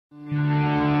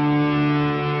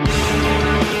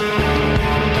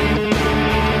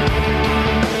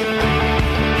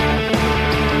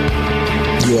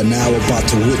are now about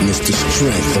to witness the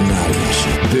strength of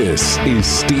knowledge. This is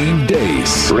Steve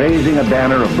Deace. Raising a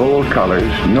banner of bold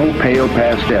colors, no pale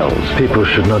pastels. People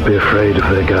should not be afraid of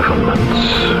their governments.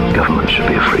 Governments should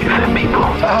be afraid of their people.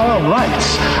 Our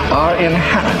rights are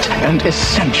inherent and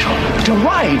essential,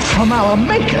 derived from our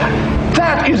Maker.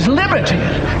 That is liberty.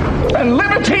 And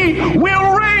liberty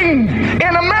will reign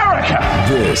in America.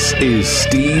 This is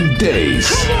Steve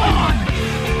Deace.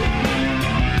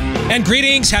 And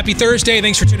greetings. Happy Thursday.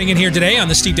 Thanks for tuning in here today on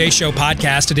the Steve Deace Show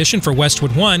podcast edition for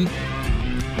Westwood One.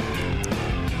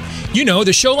 You know,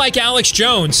 the show like Alex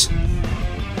Jones.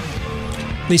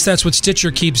 At least that's what Stitcher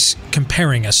keeps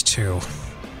comparing us to.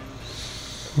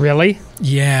 Really?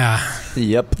 Yeah.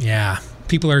 Yep. Yeah.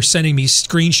 People are sending me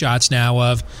screenshots now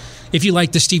of, if you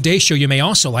like the Steve Deace Show, you may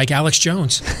also like Alex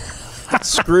Jones.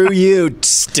 Screw you,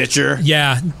 Stitcher.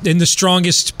 Yeah, in the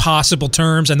strongest possible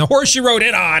terms, and the horse you rode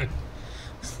in on.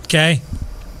 Okay?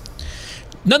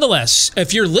 Nonetheless,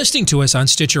 if you're listening to us on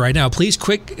Stitcher right now, please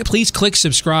click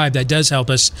subscribe. That does help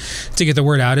us to get the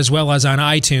word out, as well as on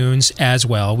iTunes as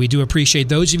well. We do appreciate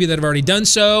those of you that have already done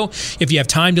so. If you have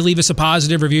time to leave us a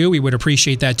positive review, we would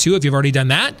appreciate that too. If you've already done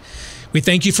that, we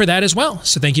thank you for that as well.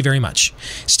 So thank you very much.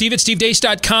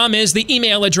 Steve@stevedeace.com is the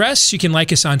email address. You can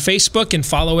like us on Facebook and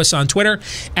follow us on Twitter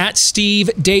at Steve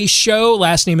Deace Show.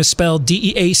 Last name is spelled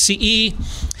D-E-A-C-E.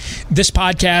 This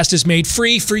podcast is made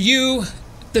free for you,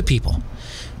 the people,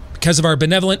 because of our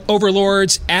benevolent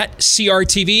overlords at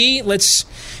CRTV. Let's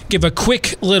give a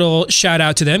quick little shout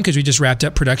out to them because we just wrapped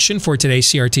up production for today's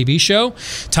CRTV show.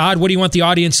 Todd, what do you want the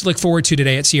audience to look forward to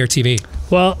today at CRTV?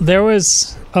 Well, there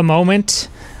was a moment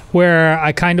where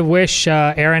I kind of wish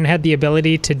Aaron had the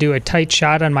ability to do a tight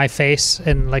shot on my face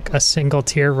and like a single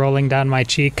tear rolling down my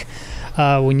cheek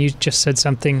when you just said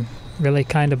something really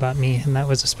kind about me, and that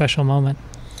was a special moment.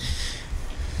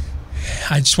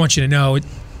 I just want you to know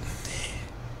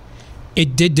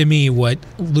it did to me what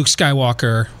Luke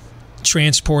Skywalker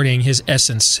transporting his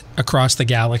essence across the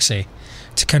galaxy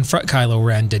to confront Kylo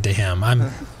Ren did to him.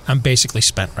 I'm basically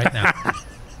spent right now.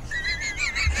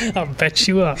 I'll bet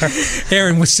you are.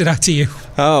 Aaron, what stood out to you?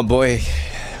 Oh, boy.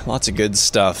 Lots of good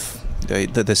stuff. The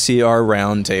CR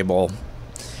roundtable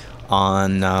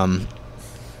on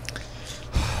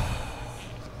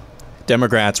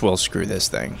Democrats will screw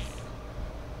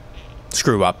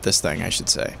up this thing, I should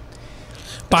say.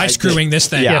 By screwing this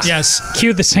thing. Yeah. Yes.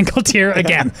 Cue the single tear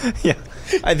again. Yeah.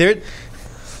 They're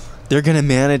going to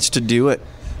manage to do it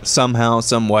somehow,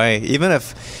 some way. Even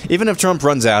if Trump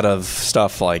runs out of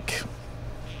stuff like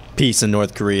peace in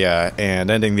North Korea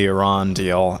and ending the Iran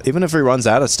deal, even if he runs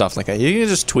out of stuff like that, he can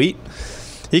just tweet.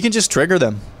 He can just trigger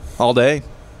them all day.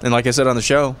 And like I said on the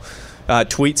show,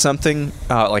 tweet something,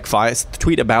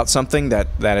 tweet about something that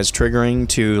is triggering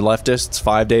to leftists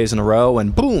 5 days in a row,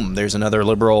 and boom, there's another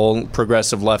liberal,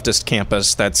 progressive leftist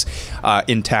campus that's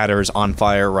in tatters, on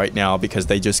fire right now because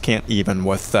they just can't even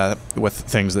with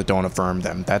things that don't affirm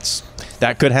them.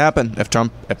 That could happen if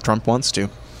Trump wants to.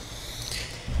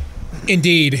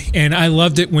 Indeed, and I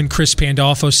loved it when Chris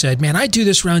Pandolfo said, man, I do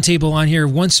this roundtable on here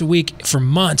once a week for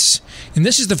months, and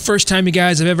this is the first time you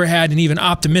guys have ever had an even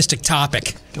optimistic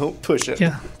topic. Don't push it.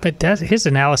 Yeah, but his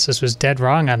analysis was dead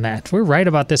wrong on that. We're right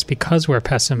about this because we're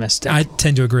pessimistic. I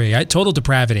tend to agree. Total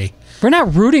depravity. We're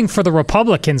not rooting for the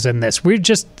Republicans in this. We're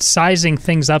just sizing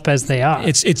things up as they are.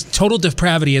 It's total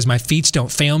depravity as my feet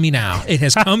don't fail me now. It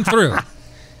has come through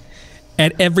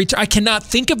at every time. I cannot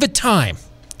think of a time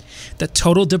that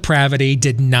total depravity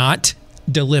did not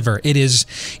deliver. It is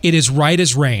right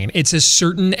as rain. It's as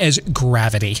certain as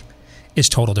gravity is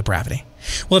total depravity.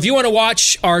 Well, if you want to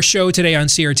watch our show today on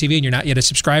CRTV and you're not yet a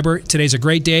subscriber, today's a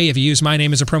great day. If you use my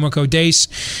name as a promo code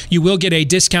DEACE, you will get a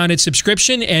discounted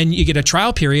subscription, and you get a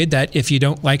trial period that if you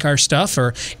don't like our stuff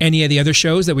or any of the other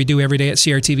shows that we do every day at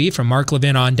CRTV from Mark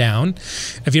Levin on down,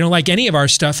 if you don't like any of our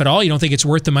stuff at all, you don't think it's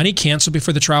worth the money, cancel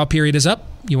before the trial period is up.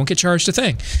 You won't get charged a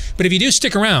thing. But if you do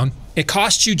stick around, it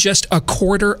costs you just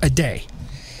 $0.25 a day.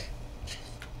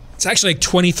 It's actually like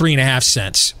 23.5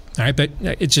 cents. All right, but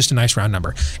it's just a nice round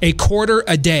number. $0.25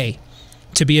 a day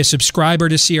to be a subscriber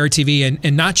to CRTV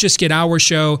and not just get our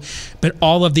show, but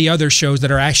all of the other shows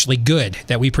that are actually good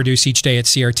that we produce each day at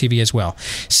CRTV as well.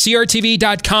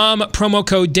 CRTV.com, promo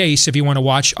code DEACE if you want to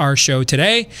watch our show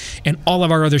today and all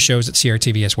of our other shows at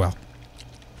CRTV as well.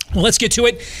 Well, let's get to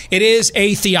it. It is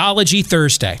a Theology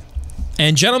Thursday.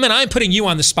 And gentlemen, I'm putting you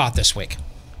on the spot this week.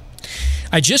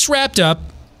 I just wrapped up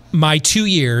my 2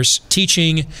 years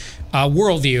teaching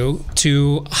worldview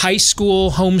to high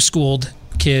school homeschooled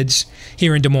kids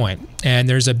here in Des Moines. And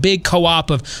there's a big co-op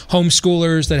of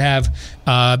homeschoolers that have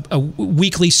a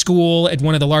weekly school at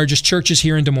one of the largest churches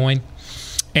here in Des Moines.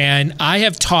 And I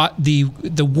have taught the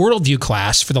Worldview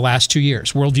class for the last 2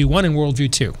 years, Worldview 1 and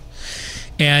Worldview 2.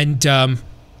 And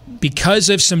because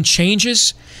of some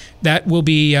changes that we'll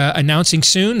be announcing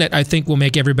soon that I think will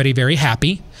make everybody very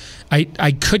happy,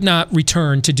 I could not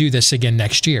return to do this again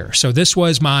next year. So this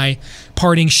was my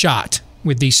parting shot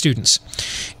with these students.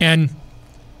 And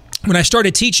when I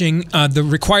started teaching, the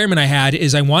requirement I had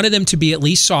is I wanted them to be at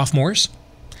least sophomores,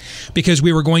 because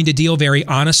we were going to deal very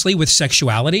honestly with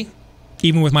sexuality,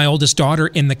 even with my oldest daughter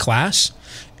in the class,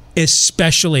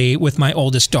 especially with my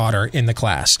oldest daughter in the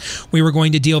class. We were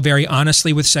going to deal very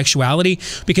honestly with sexuality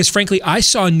because, frankly, I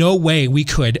saw no way we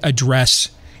could address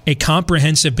a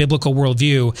comprehensive biblical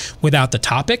worldview without the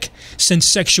topic, since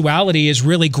sexuality is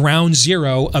really ground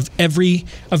zero of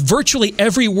virtually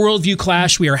every worldview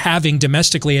clash we are having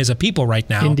domestically as a people right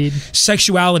now. Indeed.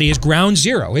 Sexuality is ground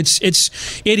zero. It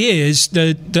is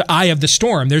the eye of the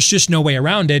storm. There's just no way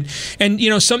around it. And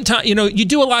sometimes you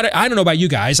do a lot of, I don't know about you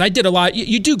guys, I did a lot.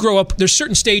 You do grow up. There's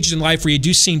certain stages in life where you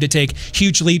do seem to take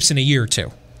huge leaps in a year or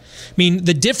two. I mean,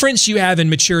 the difference you have in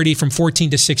maturity from 14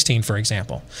 to 16, for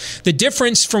example, the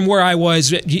difference from where I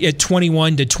was at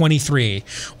 21 to 23,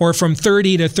 or from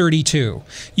 30 to 32,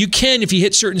 you can, if you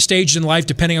hit certain stages in life,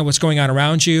 depending on what's going on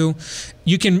around you,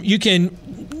 you can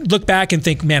look back and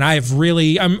think, man, I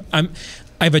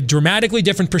have a dramatically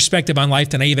different perspective on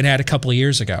life than I even had a couple of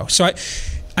years ago. So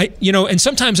and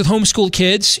sometimes with homeschooled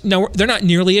kids, they're not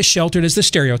nearly as sheltered as the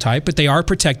stereotype, but they are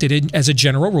protected as a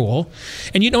general rule.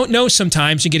 And you don't know,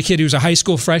 sometimes you get a kid who's a high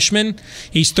school freshman,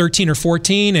 he's 13 or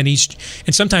 14, and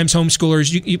sometimes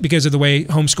homeschoolers, because of the way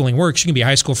homeschooling works, you can be a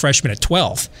high school freshman at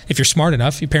 12 if you're smart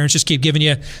enough. Your parents just keep giving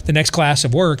you the next class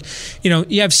of work.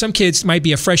 You have some kids might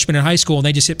be a freshman in high school and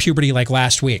they just hit puberty like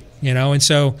last week, and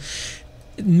so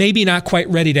maybe not quite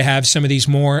ready to have some of these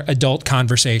more adult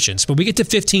conversations. But we get to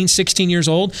 15, 16 years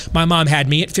old. My mom had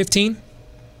me at 15.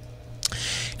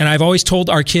 And I've always told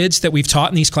our kids that we've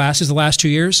taught in these classes the last 2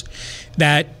 years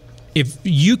that if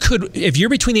you're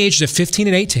between the ages of 15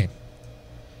 and 18,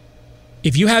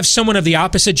 if you have someone of the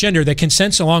opposite gender that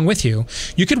consents along with you,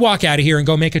 you could walk out of here and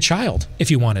go make a child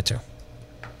if you wanted to.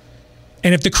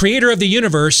 And if the creator of the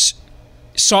universe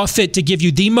saw fit to give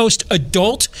you the most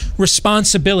adult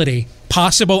responsibility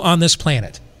possible on this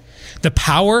planet, the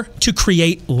power to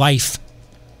create life,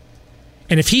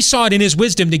 and if he saw it in his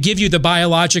wisdom to give you the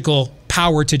biological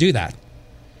power to do that,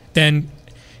 then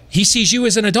he sees you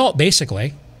as an adult,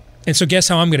 basically. And so guess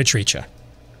how I'm going to treat you?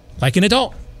 Like an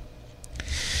adult.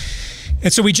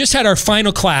 And so we just had our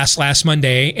final class last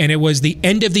Monday, and it was the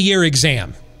end of the year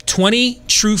exam. 20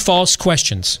 true-false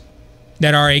questions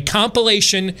that are a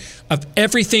compilation of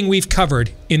everything we've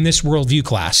covered in this worldview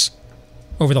class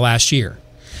over the last year.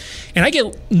 And I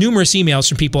get numerous emails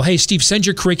from people, hey, Steve, send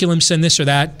your curriculum, send this or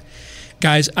that.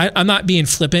 Guys, I'm not being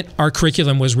flippant. Our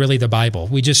curriculum was really the Bible.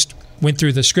 We just went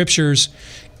through the scriptures,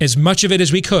 as much of it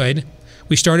as we could.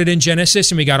 We started in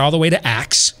Genesis and we got all the way to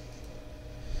Acts.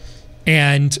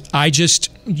 And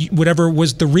whatever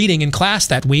was the reading in class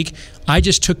that week, I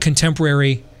just took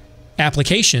contemporary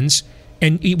applications,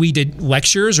 and we did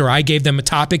lectures, or I gave them a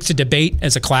topic to debate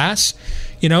as a class,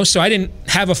 so I didn't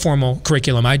have a formal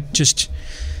curriculum. I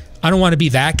don't want to be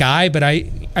that guy, but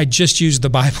I just used the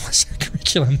Bible as a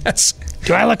curriculum.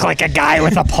 Do I look like a guy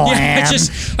with a plan? Yeah,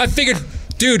 I figured,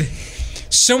 dude,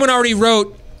 someone already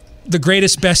wrote the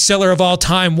greatest bestseller of all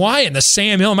time. Why in the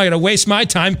Sam Hill am I going to waste my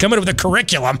time coming up with a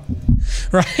curriculum,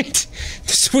 right?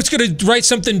 Who's going to write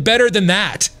something better than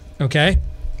that, okay?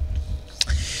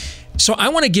 So I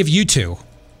want to give you two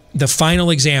the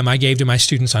final exam I gave to my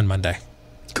students on Monday.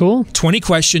 Cool. 20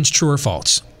 questions, true or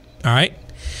false. All right?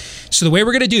 So the way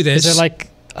we're going to do this... Is there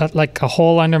like a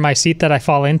hole under my seat that I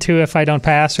fall into if I don't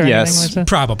pass or anything like that?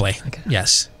 Probably. Okay.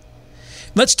 Yes.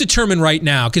 Let's determine right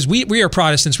now, because we are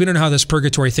Protestants. We don't know how this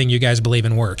purgatory thing you guys believe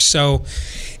in works. So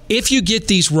if you get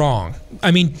these wrong,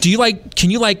 I mean, can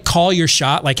you call your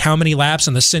shot? Like how many laps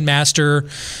on the Sin Master?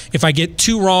 If I get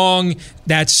 2 wrong,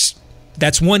 that's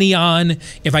 1 eon.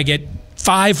 If I get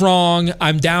 5 wrong,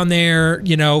 I'm down there,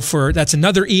 that's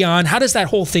another eon. How does that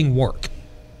whole thing work?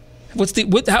 I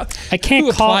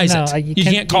can't call it. No, you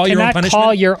can't call your own punishment?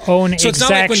 Call your own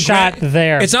exact shot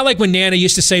there. It's not like when Nana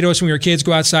used to say to us when we were kids,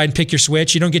 go outside and pick your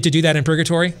switch. You don't get to do that in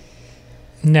purgatory?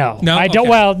 No. I don't. Okay.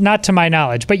 Well, not to my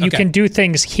knowledge, but you can do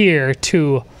things here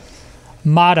to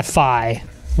modify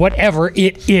whatever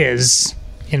it is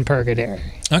in purgatory.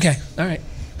 Okay. All right.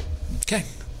 Okay.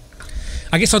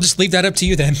 I guess I'll just leave that up to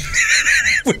you then.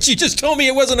 Which you just told me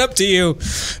it wasn't up to you.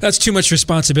 That's too much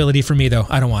responsibility for me, though.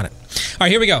 I don't want it. All right,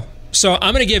 here we go. So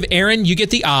I'm going to give Aaron, you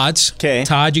get the odds. Okay.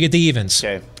 Todd, you get the evens.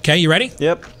 Okay. Okay, you ready?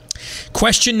 Yep.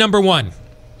 Question number 1.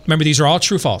 Remember, these are all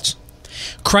true, false.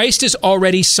 Christ is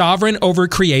already sovereign over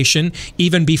creation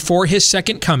even before his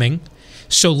second coming,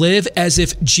 so live as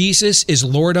if Jesus is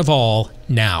Lord of all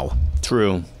now.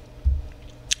 True.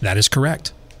 That is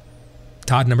correct.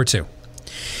 Todd, number 2.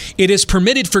 It is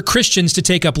permitted for Christians to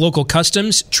take up local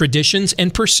customs, traditions,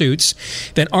 and pursuits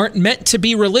that aren't meant to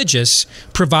be religious,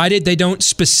 provided they don't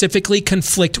specifically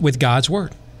conflict with God's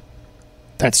word.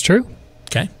 That's true.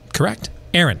 Okay, correct.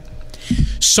 Aaron,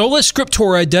 sola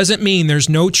scriptura doesn't mean there's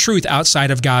no truth outside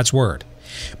of God's word.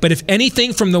 But if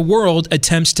anything from the world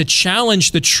attempts to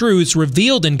challenge the truths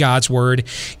revealed in God's word,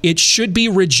 it should be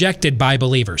rejected by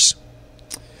believers.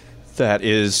 That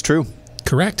is true.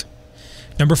 Correct.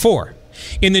 Number 4.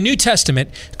 In the New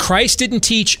Testament, Christ didn't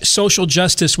teach social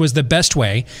justice was the best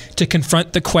way to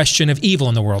confront the question of evil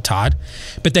in the world, Todd,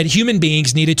 but that human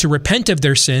beings needed to repent of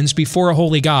their sins before a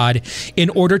holy God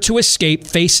in order to escape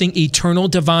facing eternal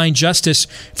divine justice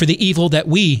for the evil that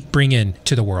we bring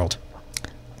into the world.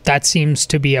 That seems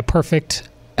to be a perfect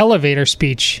elevator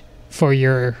speech for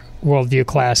your worldview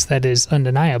class. That is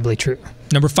undeniably true.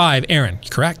 Number 5, Aaron,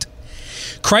 correct.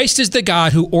 Christ is the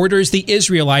God who orders the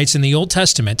Israelites in the Old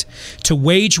Testament to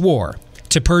wage war,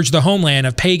 to purge the homeland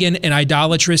of pagan and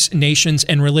idolatrous nations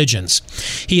and religions.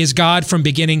 He is God from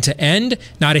beginning to end,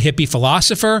 not a hippie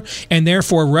philosopher, and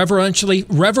therefore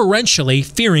reverentially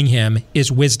fearing him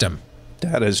is wisdom.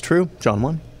 That is true. John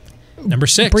 1. Number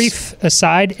 6. Brief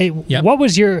aside, Yep. What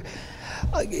was your...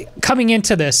 coming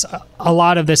into this, a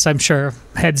lot of this, I'm sure,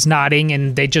 heads nodding,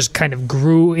 and they just kind of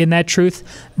grew in that truth.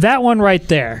 That one right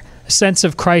there, sense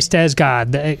of Christ as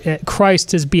God.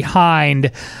 Christ is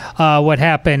behind what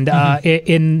happened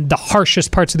in the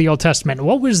harshest parts of the Old Testament.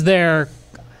 What was their...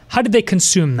 How did they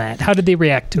consume that? How did they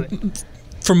react to it?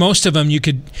 For most of them,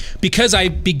 because I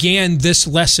began this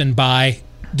lesson by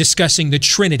discussing the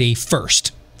Trinity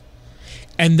first,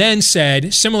 and then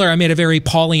said, I made a very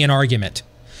Paulian argument.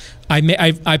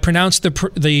 I pronounced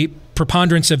the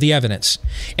preponderance of the evidence,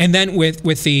 and then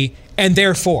with the and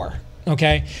therefore,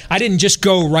 okay? I didn't just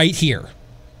go right here.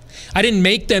 I didn't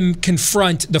make them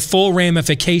confront the full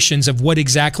ramifications of what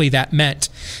exactly that meant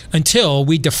until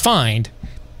we defined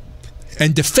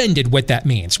and defended what that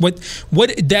means. What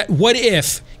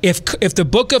if the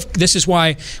book of, this is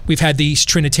why we've had these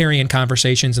Trinitarian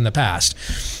conversations in the past,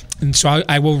 and so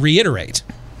I will reiterate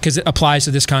because it applies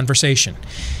to this conversation.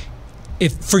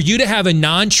 If for you to have a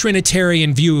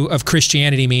non-Trinitarian view of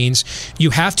Christianity means you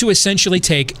have to essentially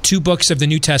take 2 books of the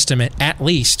New Testament at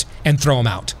least and throw them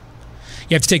out.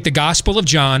 You have to take the Gospel of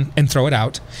John and throw it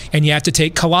out, and you have to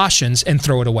take Colossians and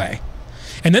throw it away.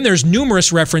 And then there's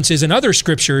numerous references in other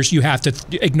scriptures you have to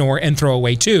ignore and throw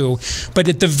away too. But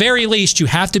at the very least, you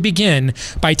have to begin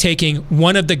by taking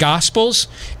one of the Gospels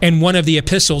and one of the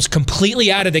epistles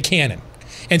completely out of the canon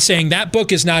and saying that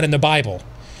book is not in the Bible.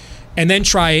 And then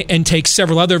try and take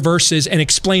several other verses and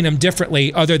explain them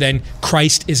differently other than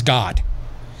Christ is God.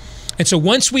 And so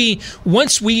once I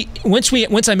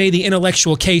made the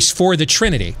intellectual case for the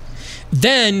Trinity,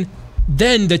 then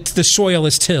the soil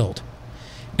is tilled.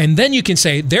 And then you can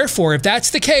say, therefore, if that's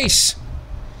the case,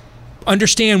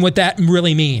 understand what that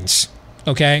really means,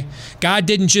 okay? God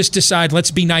didn't just decide,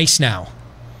 let's be nice now.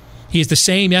 He is the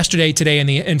same yesterday, today,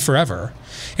 and forever.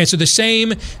 And so the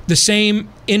same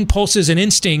impulses and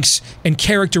instincts and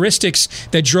characteristics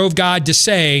that drove God to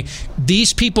say,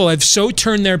 these people have so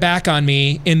turned their back on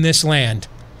me in this land.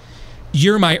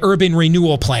 You're my urban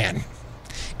renewal plan.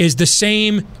 Are the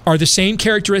same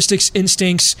characteristics,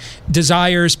 instincts,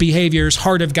 desires, behaviors,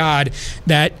 heart of God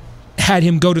that had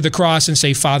him go to the cross and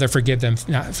say, Father, forgive them,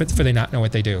 for they not know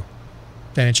what they do.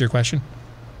 That answer your question?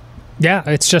 Yeah,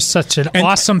 it's just such an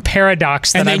awesome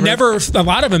paradox. And a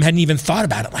lot of them hadn't even thought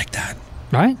about it like that.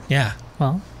 Right? Yeah.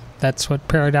 Well, that's what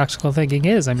paradoxical thinking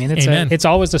is. I mean, it's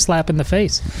always a slap in the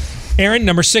face. Aaron,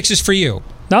 number 6 is for you.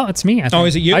 No, it's me. Oh,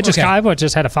 is it you? I just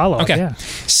had a follow-up. Okay. Yeah.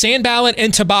 Sanballat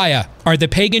and Tobiah are the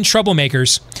pagan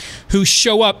troublemakers who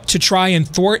show up to try and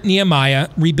thwart Nehemiah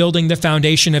rebuilding the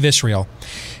foundation of Israel.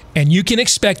 And you can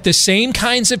expect the same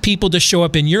kinds of people to show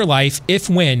up in your life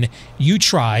when you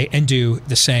try and do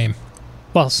the same.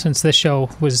 Well, since this show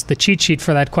was the cheat sheet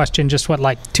for that question just,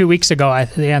 2 weeks ago,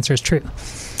 the answer is true.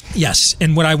 Yes,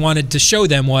 and what I wanted to show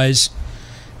them was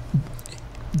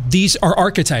these are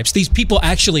archetypes. These people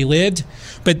actually lived,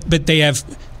 but they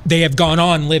have gone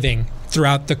on living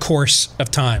throughout the course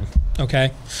of time,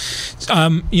 okay?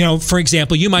 For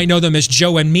example, you might know them as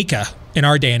Joe and Mika in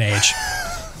our day and age.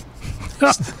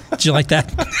 Did you like that?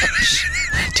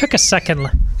 Took a second.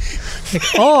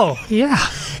 Oh, yeah.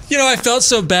 I felt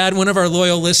so bad. One of our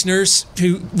loyal listeners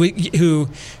who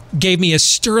gave me a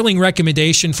sterling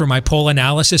recommendation for my poll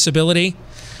analysis ability,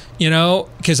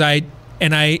 because I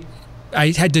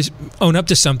I had to own up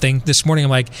to something this morning.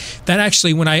 I'm like, that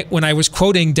actually, when I was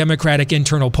quoting Democratic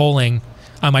internal polling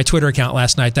on my Twitter account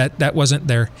last night, that wasn't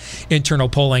their internal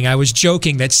polling. I was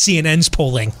joking that CNN's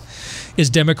polling is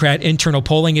Democrat internal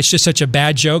polling. It's just such a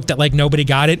bad joke that like nobody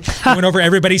got it. It went over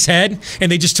everybody's head,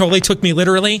 and they just totally took me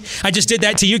literally. I just did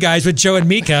that to you guys with Joe and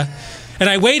Mika. And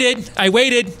I waited.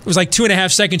 It was like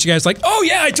 2.5 seconds. You guys were like, oh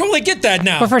yeah, I totally get that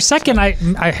now. But for a second, I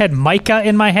had Micah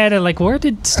in my head, and like, where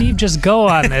did Steve just go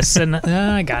on this? And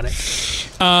I got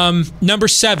it. Number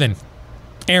 7,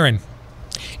 Aaron.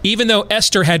 Even though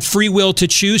Esther had free will to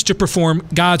choose to perform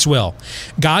God's will,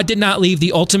 God did not leave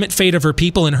the ultimate fate of her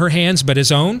people in her hands, but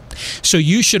his own. So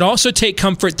you should also take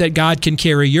comfort that God can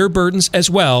carry your burdens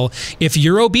as well if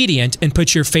you're obedient and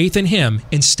put your faith in him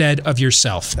instead of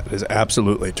yourself. That is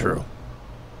absolutely true.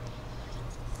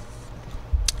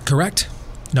 Correct.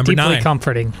 Number Deeply 9.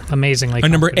 comforting. Amazingly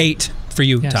Number comforting. 8 for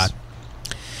you, Yes. Todd.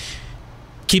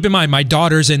 Keep in mind, my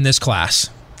daughter's in this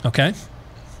class, okay?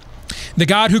 The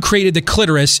God who created the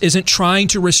clitoris isn't trying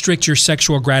to restrict your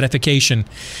sexual gratification,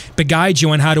 but guides you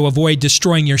on how to avoid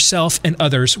destroying yourself and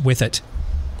others with it.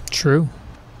 True.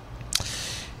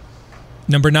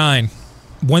 Number 9,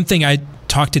 one thing I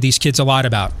talk to these kids a lot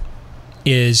about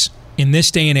is in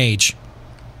this day and age,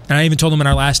 and I even told them in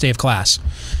our last day of class,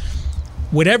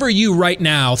 whatever you right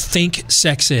now think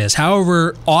sex is,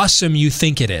 however awesome you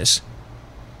think it is,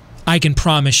 I can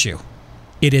promise you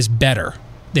it is better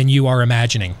than you are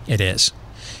imagining it is.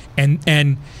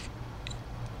 And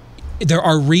there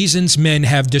are reasons men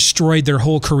have destroyed their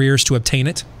whole careers to obtain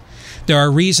it. There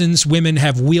are reasons women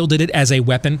have wielded it as a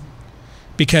weapon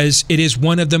because it is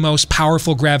one of the most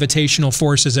powerful gravitational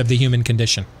forces of the human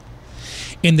condition.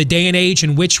 In the day and age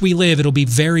in which we live, it'll be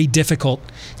very difficult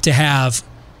to have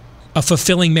a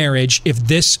fulfilling marriage if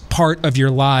this part of your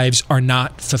lives are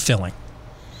not fulfilling.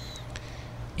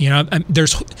 You know,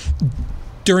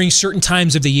 during certain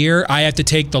times of the year, I have to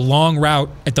take the long route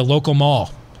at the local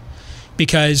mall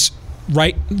because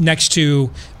right next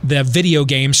to the video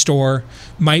game store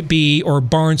might be, or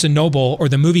Barnes & Noble or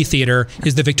the movie theater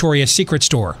is the Victoria's Secret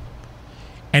store.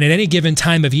 And at any given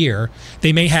time of year,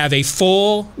 they may have a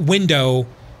full window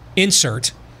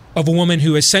insert of a woman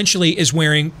who essentially is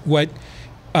wearing what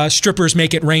strippers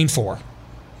make it rain for.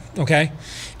 Okay?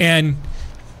 And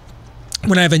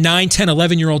when I have a 9, 10,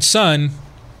 11-year-old son,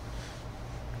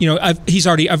 you know, at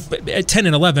 10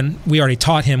 and 11, we already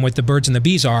taught him what the birds and the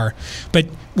bees are, but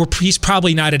he's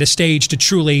probably not at a stage to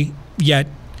truly yet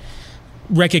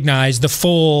recognize the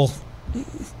full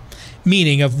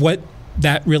meaning of what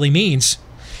that really means.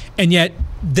 And yet,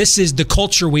 this is the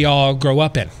culture we all grow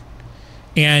up in.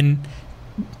 And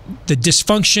the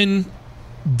dysfunction,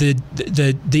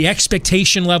 the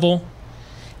expectation level,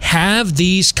 have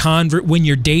these when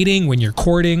you're dating, when you're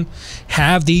courting,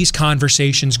 have these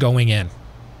conversations going in.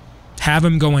 Have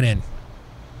them going in.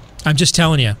 I'm just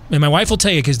telling you. And my wife will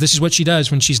tell you, because this is what she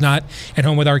does when she's not at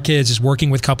home with our kids, is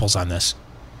working with couples on this.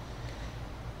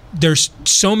 There's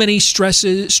so many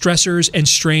stressors and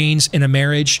strains in a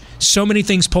marriage, so many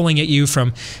things pulling at you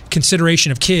from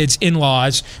consideration of kids,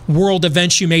 in-laws, world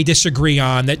events you may disagree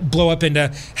on that blow up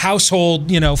into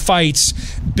household,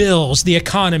 fights, bills, the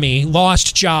economy,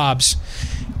 lost jobs.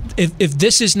 If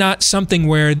this is not something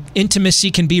where intimacy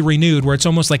can be renewed, where it's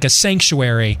almost like a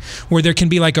sanctuary, where there can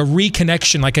be like a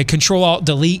reconnection, like a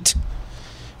Control-Alt-Delete,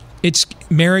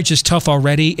 marriage is tough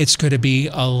already. It's going to be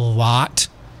a lot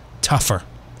tougher.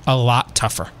 A lot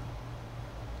tougher.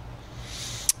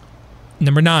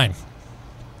 Number 9.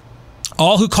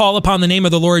 All who call upon the name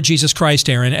of the Lord Jesus Christ,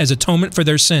 Aaron, as atonement for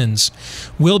their sins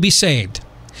will be saved,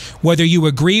 whether you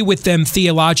agree with them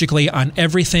theologically on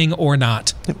everything or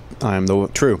not. Yep. I am the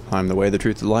way, the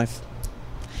truth, the life.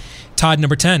 Todd,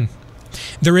 number 10.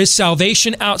 There is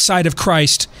salvation outside of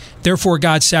Christ, therefore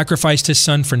God sacrificed his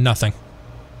son for nothing.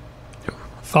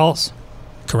 False.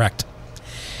 Correct.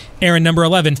 Aaron, number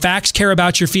 11. Facts care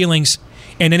about your feelings,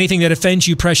 and anything that offends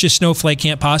you, precious snowflake,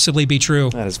 can't possibly be true.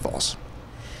 That is false.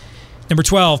 Number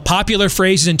 12. Popular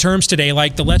phrases and terms today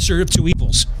like the lesser of two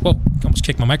evils. Whoa, almost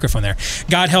kicked my microphone there.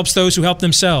 God helps those who help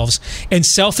themselves. And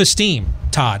self-esteem,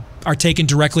 Todd, are taken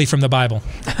directly from the Bible.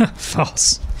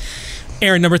 False.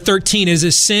 Aaron, number 13. It is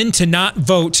a sin to not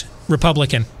vote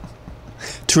Republican.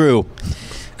 True.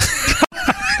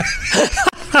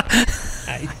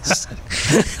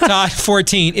 Todd,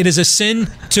 14. It is a sin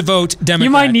to vote Democrat. You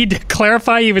might need to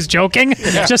clarify he was joking.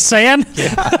 Yeah. Just saying.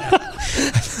 Yeah.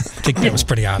 I think that was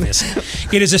pretty obvious.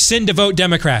 It is a sin to vote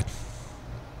Democrat.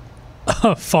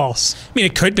 False. I mean,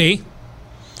 it could be.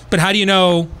 But how do you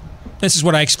know? This is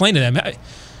what I explained to them.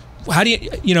 How do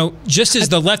you just as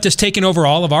the left has taken over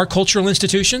all of our cultural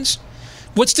institutions,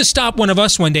 What's to stop one of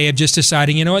us one day of just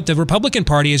deciding, you know what, the Republican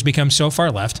Party has become so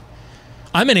far left.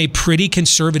 I'm in a pretty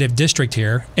conservative district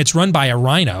here. It's run by a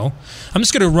rhino. I'm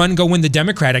just going to go win the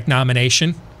Democratic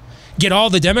nomination, get all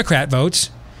the Democrat votes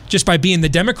just by being the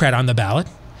Democrat on the ballot,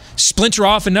 splinter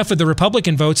off enough of the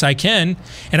Republican votes I can,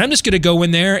 and I'm just going to go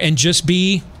in there and just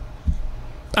be...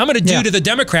 I'm going to do to the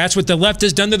Democrats what the left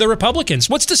has done to the Republicans.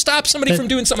 What's to stop somebody from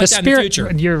doing something like that in the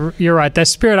future? You're right. The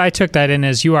spirit I took that in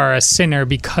is you are a sinner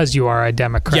because you are a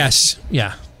Democrat. Yes.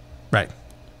 Yeah. Right.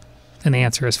 And the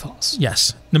answer is false.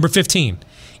 Yes. Number 15.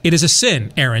 It is a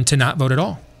sin, Aaron, to not vote at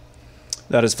all.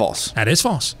 That is false. That is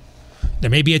false. There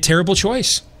may be a terrible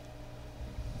choice.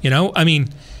 You know, I mean,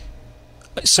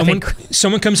 someone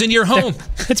comes into your home.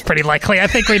 It's pretty likely. I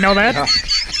think we know that.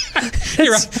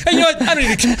 You're right. Hey, you know what? I don't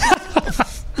need to...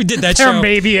 We did that Or show.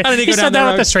 maybe I don't need to you go said down that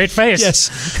road. with a straight face.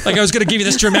 Yes. Like I was going to give you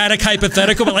this dramatic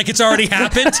hypothetical, but like it's already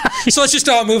happened. So let's just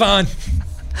all move on.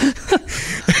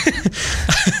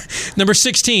 Number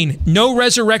 16. No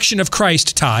resurrection of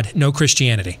Christ, Todd. No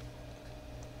Christianity.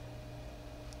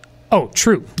 Oh,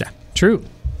 true. Yeah. True.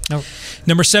 No.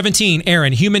 Number 17,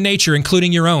 Aaron, human nature,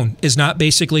 including your own, is not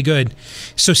basically good.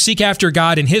 So seek after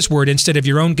God and His word instead of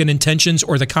your own good intentions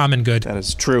or the common good. That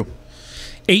is true.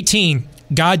 18,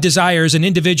 God desires an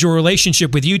individual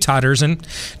relationship with you, Todd Erzin,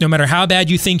 no matter how bad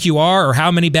you think you are or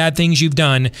how many bad things you've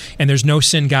done, and there's no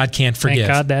sin God can't forgive. Thank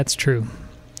God that's true.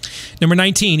 Number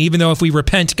 19, even though if we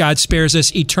repent, God spares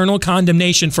us eternal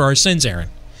condemnation for our sins, Aaron.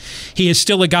 He is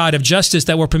still a God of justice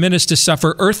that will permit us to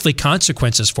suffer earthly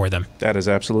consequences for them. That is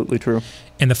absolutely true.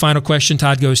 And the final question,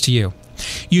 Todd, goes to you.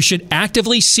 You should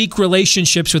actively seek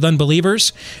relationships with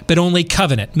unbelievers, but only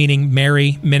covenant, meaning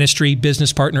marry, ministry,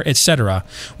 business partner, etc.,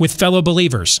 with fellow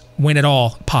believers when at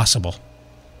all possible.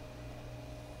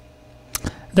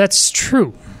 That's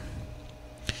true.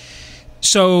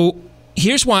 So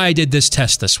here's why I did this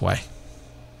test this way.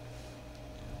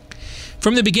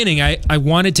 From the beginning, I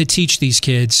wanted to teach these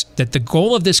kids that the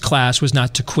goal of this class was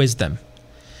not to quiz them.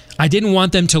 I didn't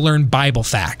want them to learn Bible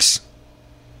facts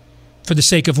for the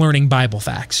sake of learning Bible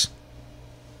facts.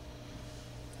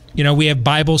 You know, we have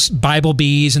Bible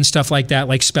bees and stuff like that,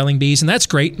 like spelling bees, and that's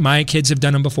great. My kids have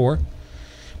done them before.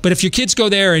 But if your kids go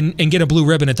there and get a blue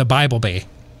ribbon at the Bible bee,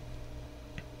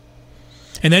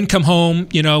 and then come home,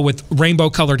 you know, with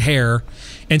rainbow-colored hair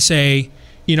and say,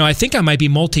 you know, I think I might be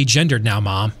multi-gendered now,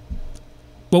 Mom.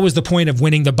 What was the point of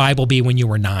winning the Bible bee when you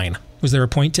were 9? Was there a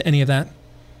point to any of that?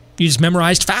 You just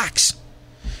memorized facts.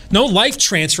 No life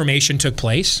transformation took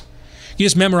place. You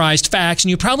just memorized facts, and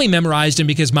you probably memorized them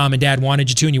because Mom and Dad wanted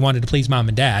you to, and you wanted to please Mom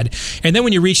and Dad. And then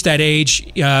when you reach that age,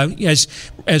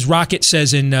 as Rocket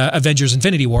says in Avengers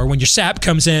Infinity War, when your sap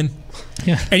comes in,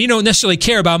 and you don't necessarily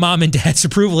care about Mom and Dad's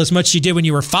approval as much as you did when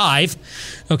you were 5,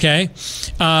 okay?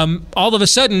 All of a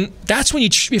sudden, that's when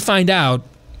you find out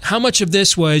how much of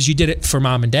this was you did it for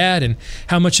Mom and Dad, and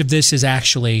how much of this is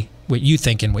actually what you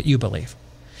think and what you believe.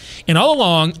 And all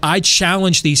along, I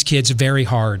challenge these kids very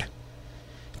hard.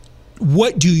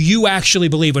 What do you actually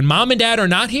believe? When Mom and Dad are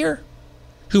not here,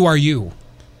 who are you?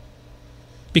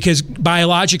 Because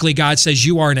biologically, God says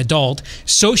you are an adult.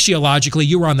 Sociologically,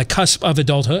 you are on the cusp of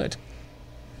adulthood.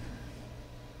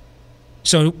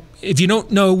 So if you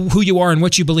don't know who you are and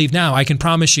what you believe now, I can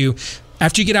promise you,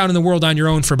 after you get out in the world on your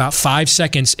own for about 5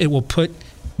 seconds, it will put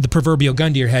the proverbial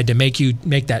gun to your head to make you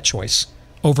make that choice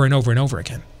over and over and over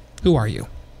again. Who are you?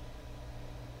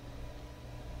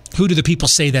 Who do the people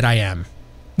say that I am?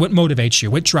 What motivates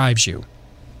you? What drives you?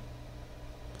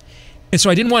 And so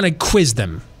I didn't want to quiz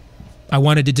them. I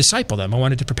wanted to disciple them. I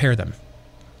wanted to prepare them.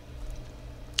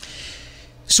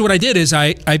 So what I did is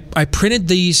I printed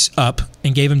these up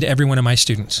and gave them to every one of my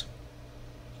students.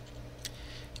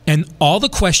 And all the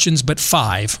questions but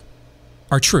 5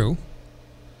 are true.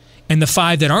 And the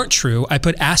 5 that aren't true, I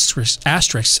put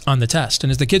asterisks on the test. And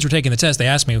as the kids were taking the test, they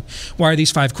asked me, why are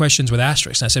these 5 questions with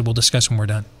asterisks? And I said, we'll discuss when we're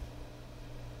done.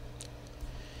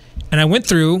 And I went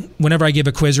through, whenever I give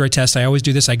a quiz or a test, I always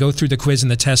do this. I go through the quiz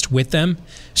and the test with them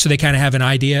so they kind of have an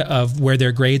idea of where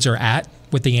their grades are at,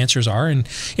 what the answers are. And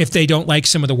if they don't like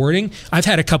some of the wording, I've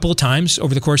had a couple of times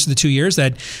over the course of the 2 years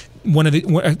that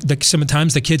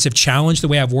sometimes the kids have challenged the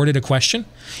way I've worded a question,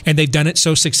 and they've done it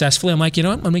so successfully. I'm like, you know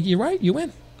what? I'm like, you're right. You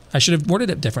win. I should have worded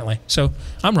it differently. So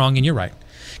I'm wrong and you're right.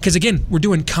 Because again, we're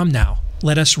doing come now.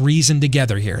 Let us reason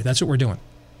together here. That's what we're doing.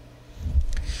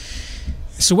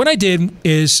 So what I did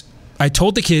is I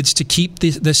told the kids to keep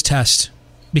this test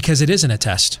because it isn't a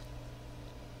test.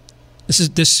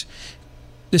 This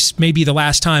may be the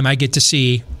last time I get to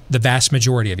see the vast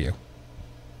majority of you.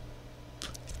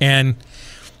 And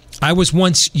I was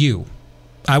once you.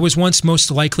 I was once most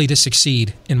likely to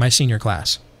succeed in my senior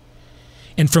class.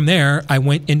 And from there, I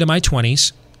went into my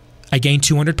 20s. I gained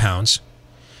 200 pounds.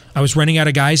 I was running out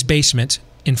of guy's basement,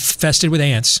 infested with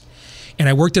ants. And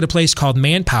I worked at a place called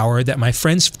Manpower that my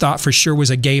friends thought for sure was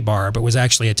a gay bar, but was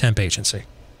actually a temp agency.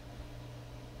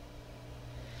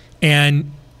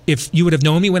 And if you would have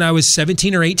known me when I was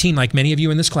 17 or 18, like many of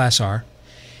you in this class are,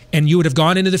 and you would have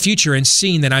gone into the future and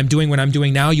seen that I'm doing what I'm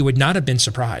doing now, you would not have been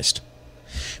surprised.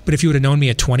 But if you would have known me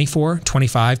at 24,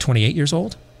 25, 28 years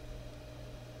old,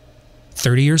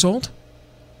 30 years old,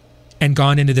 and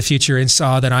gone into the future and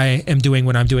saw that I am doing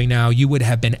what I'm doing now, you would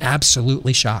have been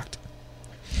absolutely shocked.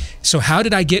 So how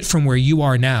did I get from where you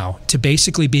are now to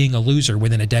basically being a loser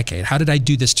within a decade? How did I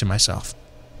do this to myself?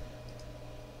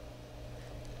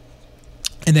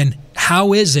 And then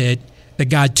how is it that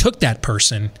God took that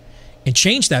person and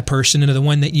changed that person into the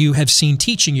one that you have seen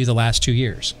teaching you the last 2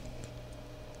 years?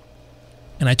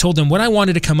 And I told them what I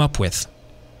wanted to come up with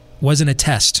wasn't a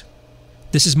test.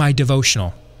 This is my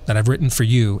devotional that I've written for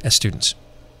you as students.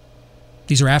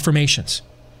 These are affirmations.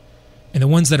 And the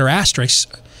ones that are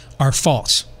asterisks are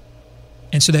false.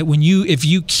 And so that if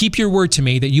you keep your word to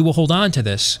me that you will hold on to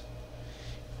this,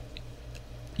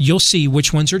 you'll see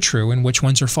which ones are true and which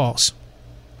ones are false.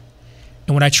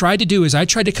 And what I tried to do is I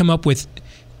tried to come up with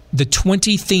the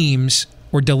 20 themes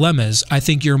or dilemmas I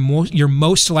think you're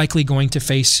most likely going to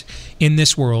face in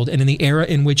this world and in the era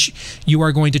in which you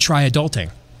are going to try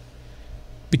adulting.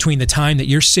 Between the time that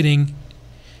you're sitting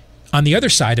on the other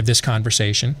side of this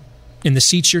conversation, in the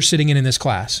seats you're sitting in this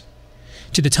class,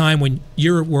 to the time when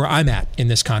you're where I'm at in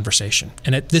this conversation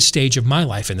and at this stage of my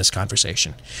life in this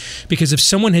conversation. Because if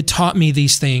someone had taught me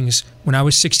these things when I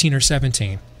was 16 or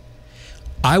 17,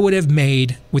 I would have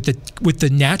made, with the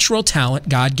natural talent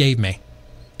God gave me,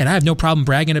 and I have no problem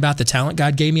bragging about the talent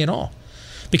God gave me at all.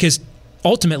 Because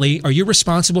ultimately, are you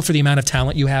responsible for the amount of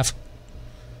talent you have?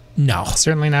 No.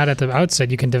 Certainly not at the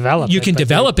outset. You can develop it. You can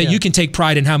develop it. You can take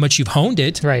pride in how much you've honed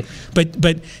it. Right.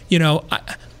 But you know,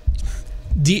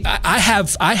 I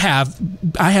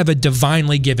have a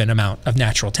divinely given amount of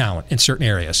natural talent in certain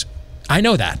areas. I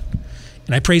know that.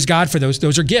 And I praise God for those.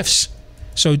 Those are gifts.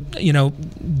 So, you know,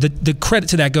 the credit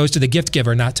to that goes to the gift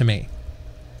giver, not to me.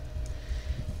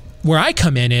 Where I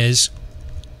come in is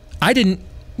I didn't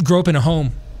grow up in a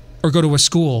home or go to a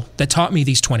school that taught me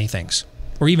these 20 things,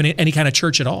 or even any kind of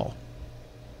church at all.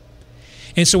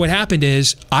 And so what happened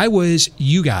is I was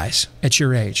you guys at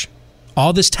your age,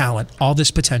 all this talent, all this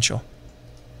potential.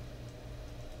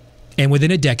 And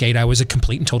within a decade, I was a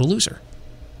complete and total loser.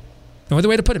 No other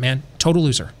way to put it, man. Total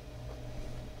loser.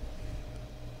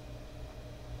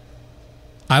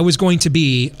 I was going to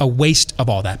be a waste of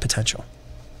all that potential.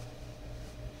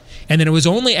 And then it was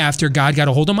only after God got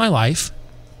a hold of my life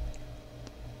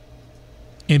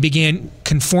and began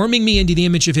conforming me into the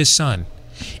image of his son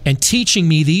and teaching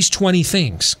me these 20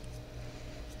 things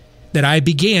that I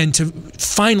began to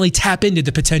finally tap into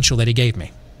the potential that he gave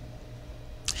me.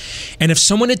 And if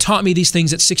someone had taught me these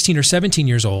things at 16 or 17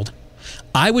 years old,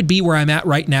 I would be where I'm at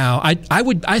right now.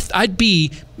 I'd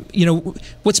be, you know,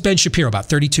 what's Ben Shapiro, about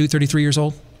 32, 33 years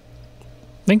old?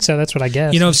 I think so. That's what I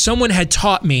guess. You know, if someone had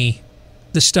taught me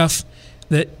the stuff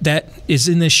that is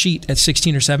in this sheet at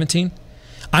 16 or 17,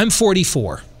 I'm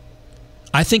 44.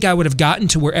 I think I would have gotten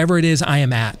to wherever it is I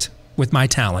am at with my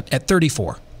talent at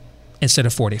 34 instead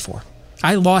of 44.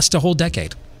 I lost a whole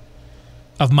decade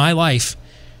of my life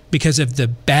because of the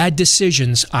bad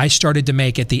decisions I started to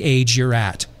make at the age you're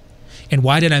at. And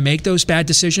why did I make those bad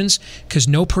decisions? Because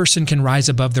no person can rise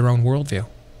above their own worldview.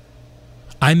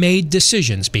 I made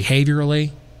decisions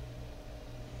behaviorally,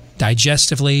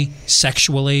 digestively,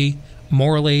 sexually,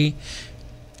 morally,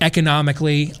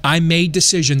 economically. I made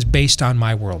decisions based on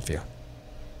my worldview.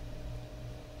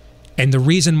 And the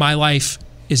reason my life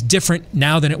is different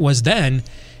now than it was then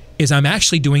is I'm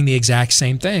actually doing the exact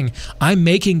same thing. I'm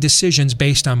making decisions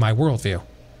based on my worldview.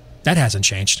 That hasn't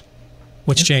changed.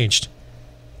 What's changed?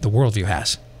 The worldview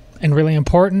has. And really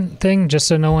important thing, just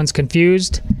so no one's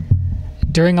confused,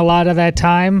 during a lot of that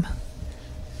time,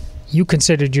 you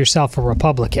considered yourself a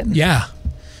Republican. Yeah.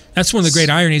 That's one of the great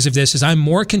ironies of this is I'm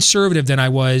more conservative than I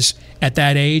was at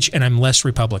that age, and I'm less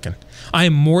Republican. I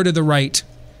am more to the right.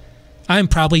 I'm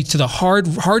probably to the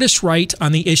hardest right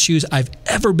on the issues I've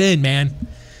ever been, man.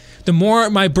 The more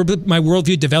my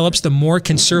worldview develops, the more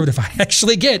conservative I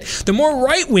actually get. The more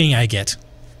right-wing I get,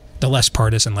 the less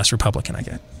partisan, less Republican I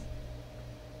get.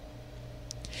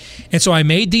 And so I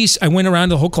went around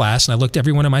the whole class and I looked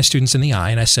every one of my students in the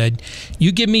eye and I said,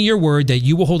 you give me your word that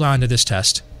you will hold on to this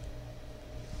test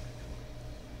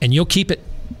and you'll keep it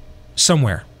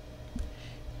somewhere.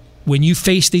 When you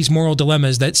face these moral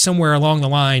dilemmas, that somewhere along the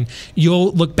line,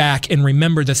 you'll look back and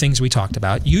remember the things we talked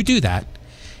about. You do that.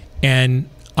 And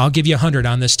I'll give you 100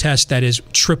 on this test that is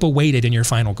triple weighted in your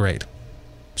final grade.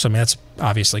 So, I mean, that's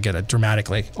obviously going to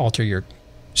dramatically alter your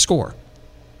score.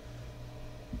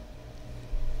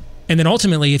 And then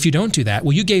ultimately, if you don't do that,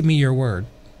 well, you gave me your word.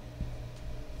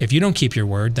 If you don't keep your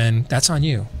word, then that's on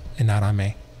you and not on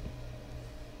me.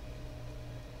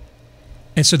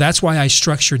 And so that's why I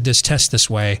structured this test this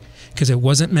way, because it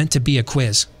wasn't meant to be a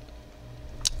quiz.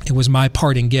 It was my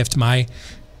parting gift, my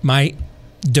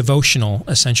devotional,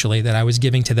 essentially, that I was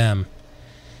giving to them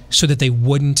so that they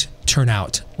wouldn't turn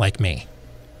out like me,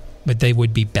 but they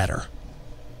would be better.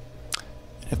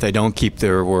 If they don't keep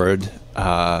their word,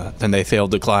 then they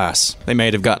failed the class. They may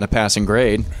have gotten a passing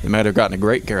grade. They might have gotten a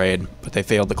great grade, but they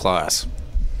failed the class.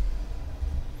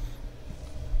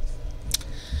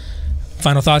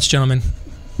 Final thoughts, gentlemen.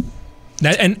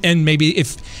 That, and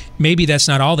maybe that's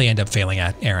not all they end up failing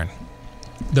at, Aaron.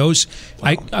 Those,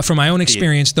 from my own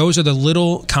experience, those are the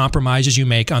little compromises you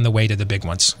make on the way to the big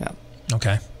ones. Yeah.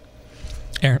 Okay.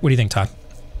 Aaron, what do you think, Todd?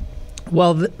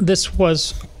 Well, this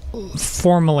was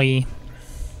formally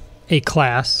a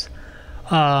class,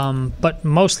 but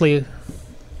mostly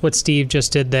what Steve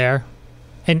just did there,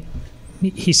 and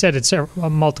he said it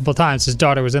multiple times, his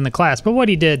daughter was in the class, but what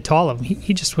he did to all of them,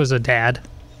 he just was a dad.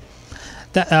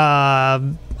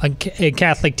 A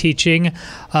Catholic teaching,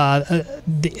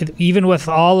 even with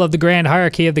all of the grand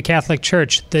hierarchy of the Catholic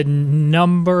Church, the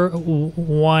number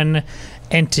one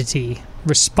entity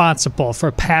responsible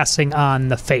for passing on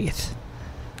the faith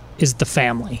is the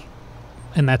family.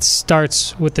 And that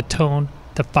starts with the tone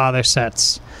the father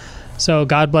sets. So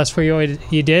God bless for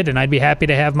you did, and I'd be happy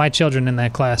to have my children in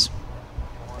that class.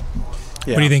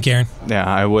 Yeah. What do you think, Aaron? Yeah,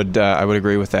 I would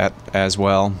agree with that as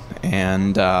well.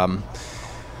 And at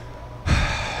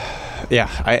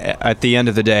the end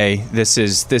of the day, this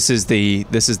is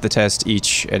the test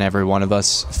each and every one of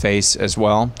us face as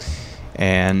well.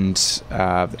 And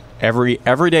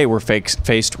every day we're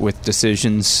faced with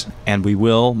decisions, and we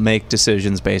will make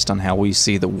decisions based on how we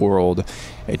see the world.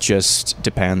 It just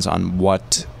depends on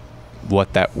what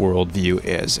that worldview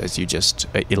is, as you just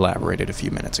elaborated a few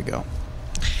minutes ago.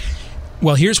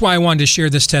 Well, here's why I wanted to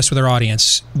share this test with our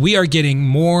audience. We are getting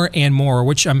more and more,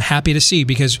 which I'm happy to see,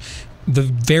 because the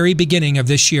very beginning of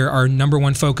this year, our number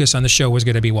one focus on the show was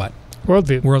going to be what?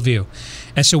 Worldview.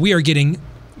 And so we are getting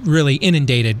really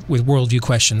inundated with worldview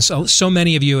questions. So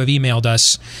many of you have emailed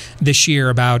us this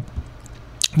year about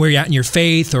where you're at in your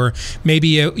faith, or maybe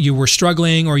you were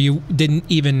struggling, or you didn't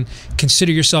even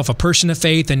consider yourself a person of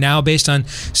faith, and now based on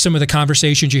some of the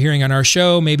conversations you're hearing on our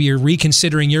show, maybe you're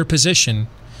reconsidering your position.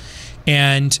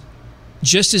 And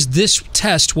just as this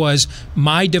test was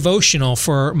my devotional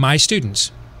for my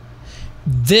students,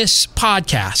 this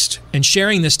podcast and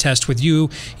sharing this test with you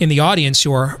in the audience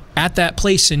who are at that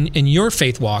place in your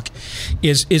faith walk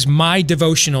is my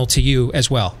devotional to you as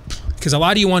well. Because a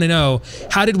lot of you want to know,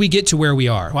 how did we get to where we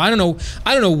are? Well, I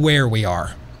don't know where we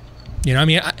are. You know, I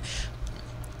mean,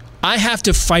 I have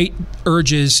to fight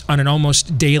urges on an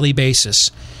almost daily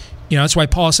basis. You know, that's why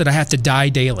Paul said I have to die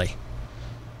daily.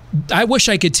 I wish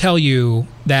I could tell you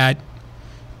that,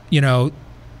 you know,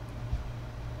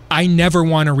 I never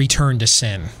want to return to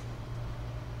sin.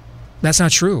 That's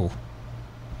not true.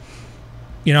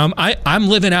 You know, I'm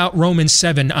living out Romans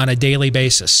 7 on a daily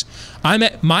basis.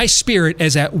 My spirit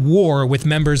is at war with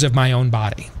members of my own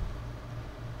body.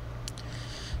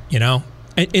 You know,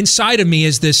 and inside of me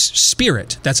is this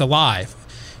spirit that's alive,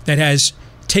 that has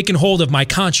taken hold of my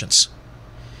conscience.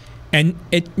 And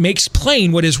it makes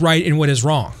plain what is right and what is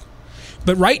wrong.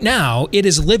 But right now, it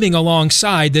is living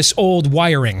alongside this old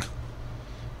wiring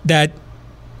that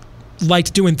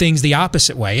liked doing things the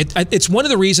opposite way. It's one of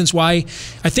the reasons why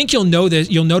I think you'll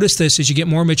notice this as you get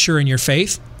more mature in your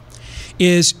faith,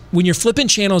 is when you're flipping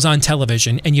channels on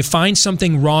television and you find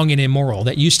something wrong and immoral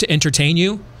that used to entertain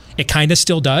you, it kind of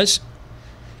still does,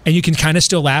 and you can kind of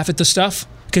still laugh at the stuff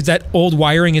because that old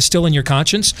wiring is still in your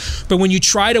conscience. But when you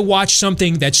try to watch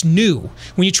something that's new,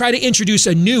 when you try to introduce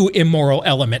a new immoral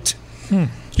element,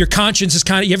 your conscience is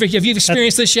kind of, have you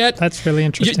experienced this yet? That's really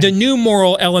interesting. The new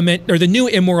moral element or the new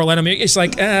immoral element is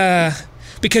like,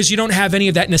 because you don't have any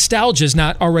of that nostalgia, is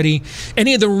not already,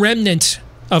 any of the remnant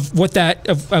of what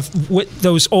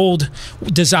those old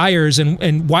desires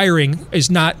and wiring is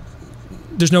not,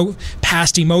 there's no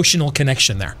past emotional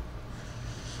connection there.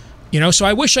 You know, so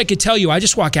I wish I could tell you I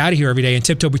just walk out of here every day and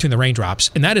tiptoe between the raindrops,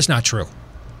 and that is not true.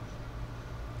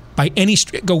 By any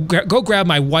go grab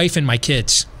my wife and my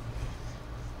kids.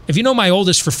 If you know my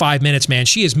oldest for 5 minutes, man,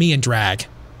 she is me in drag.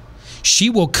 She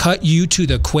will cut you to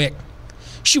the quick.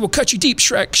 She will cut you deep,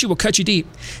 Shrek. She will cut you deep.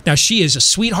 Now, she is a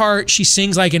sweetheart. She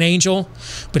sings like an angel.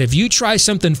 But if you try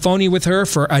something phony with her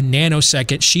for a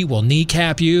nanosecond, she will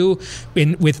kneecap you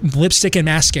with lipstick and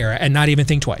mascara and not even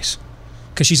think twice.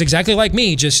 Because she's exactly like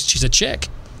me, just she's a chick.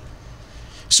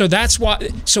 So that's why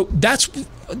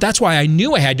I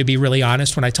knew I had to be really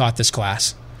honest when I taught this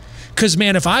class. Because,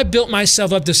 man, if I built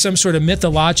myself up to some sort of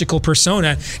mythological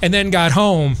persona and then got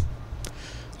home,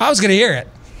 I was going to hear it,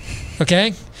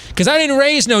 okay? Because I didn't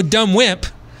raise no dumb wimp.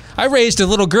 I raised a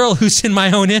little girl who's in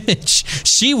my own image.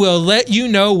 She will let you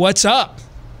know what's up,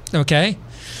 okay?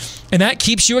 And that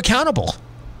keeps you accountable.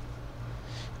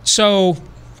 So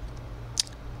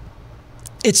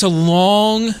it's a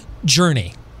long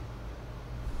journey,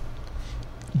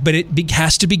 but it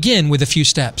has to begin with a few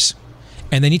steps.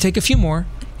 And then you take a few more,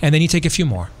 and then you take a few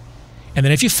more. And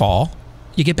then if you fall,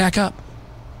 you get back up.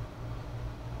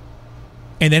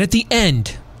 And then at the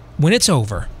end, when it's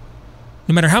over,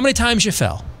 no matter how many times you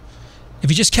fell, if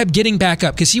you just kept getting back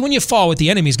up, because see, when you fall, what the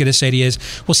enemy's going to say to you is,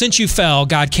 well, since you fell,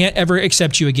 God can't ever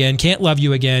accept you again, can't love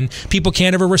you again, people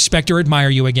can't ever respect or admire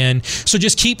you again, so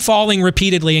just keep falling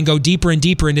repeatedly and go deeper and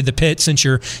deeper into the pit since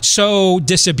you're so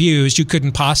disabused you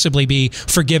couldn't possibly be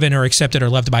forgiven or accepted or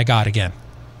loved by God again.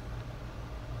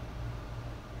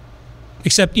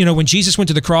 Except, when Jesus went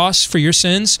to the cross for your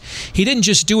sins, he didn't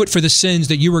just do it for the sins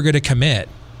that you were going to commit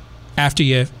after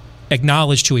you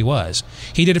acknowledged who he was.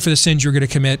 He did it for the sins you were going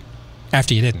to commit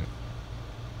after you didn't.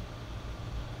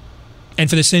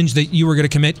 And for the sins that you were going to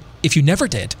commit if you never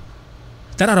did.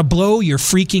 That ought to blow your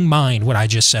freaking mind, what I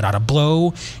just said. Ought to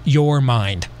blow your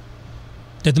mind.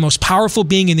 That the most powerful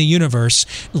being in the universe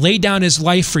laid down his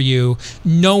life for you,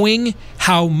 knowing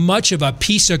how much of a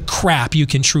piece of crap you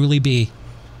can truly be.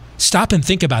 Stop and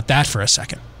think about that for a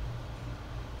second.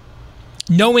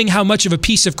 Knowing how much of a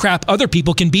piece of crap other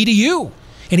people can be to you.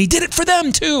 And he did it for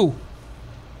them too.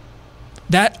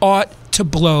 That ought to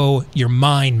blow your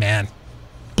mind, man.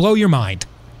 Blow your mind.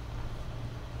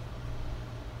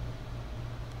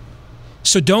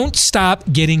 So don't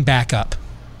stop getting back up.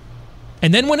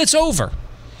 And then when it's over,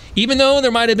 even though there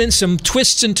might have been some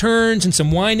twists and turns and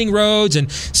some winding roads,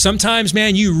 and sometimes,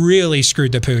 man, you really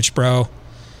screwed the pooch, bro.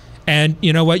 And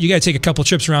you know what? You got to take a couple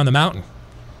trips around the mountain.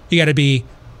 You got to be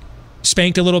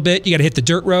spanked a little bit. You got to hit the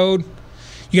dirt road.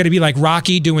 You got to be like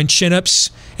Rocky doing chin-ups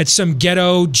at some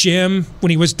ghetto gym when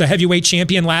he was the heavyweight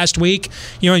champion last week.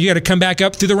 You got to come back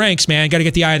up through the ranks, man. You got to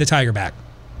get the eye of the tiger back.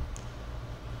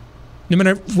 No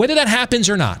matter whether that happens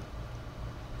or not,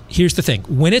 here's the thing.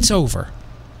 When it's over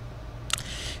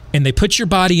and they put your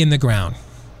body in the ground,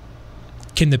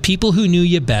 can the people who knew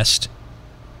you best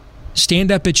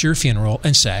stand up at your funeral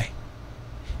and say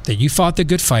that you fought the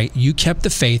good fight, you kept the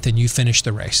faith, and you finished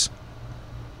the race?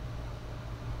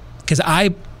 Because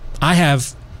I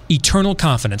have eternal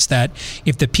confidence that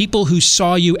if the people who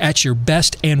saw you at your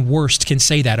best and worst can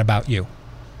say that about you,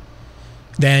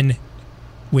 then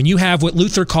when you have what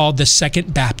Luther called the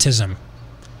second baptism,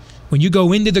 when you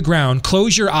go into the ground,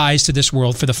 close your eyes to this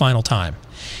world for the final time,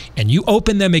 and you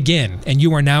open them again, and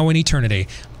you are now in eternity,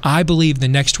 I believe the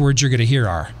next words you're going to hear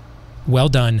are, "Well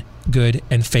done, good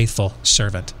and faithful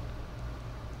servant."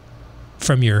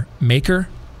 From your Maker,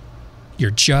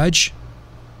 your Judge,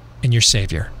 and your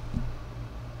Savior.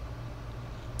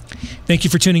 Thank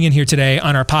you for tuning in here today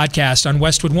on our podcast on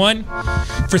Westwood One.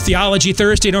 For Theology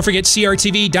Thursday, don't forget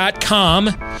crtv.com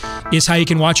is how you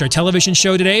can watch our television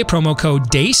show today. Promo code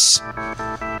DACE.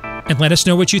 And let us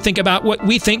know what you think about what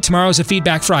we think. Tomorrow is a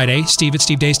Feedback Friday.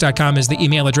 Steve@stevedeace.com is the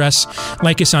email address.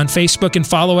 Like us on Facebook and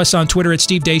follow us on Twitter at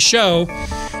Steve Deace Show.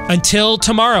 Until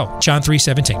tomorrow, John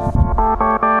 3:17.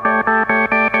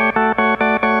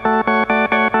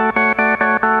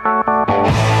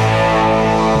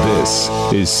 This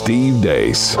is Steve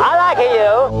Deace. I like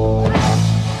you.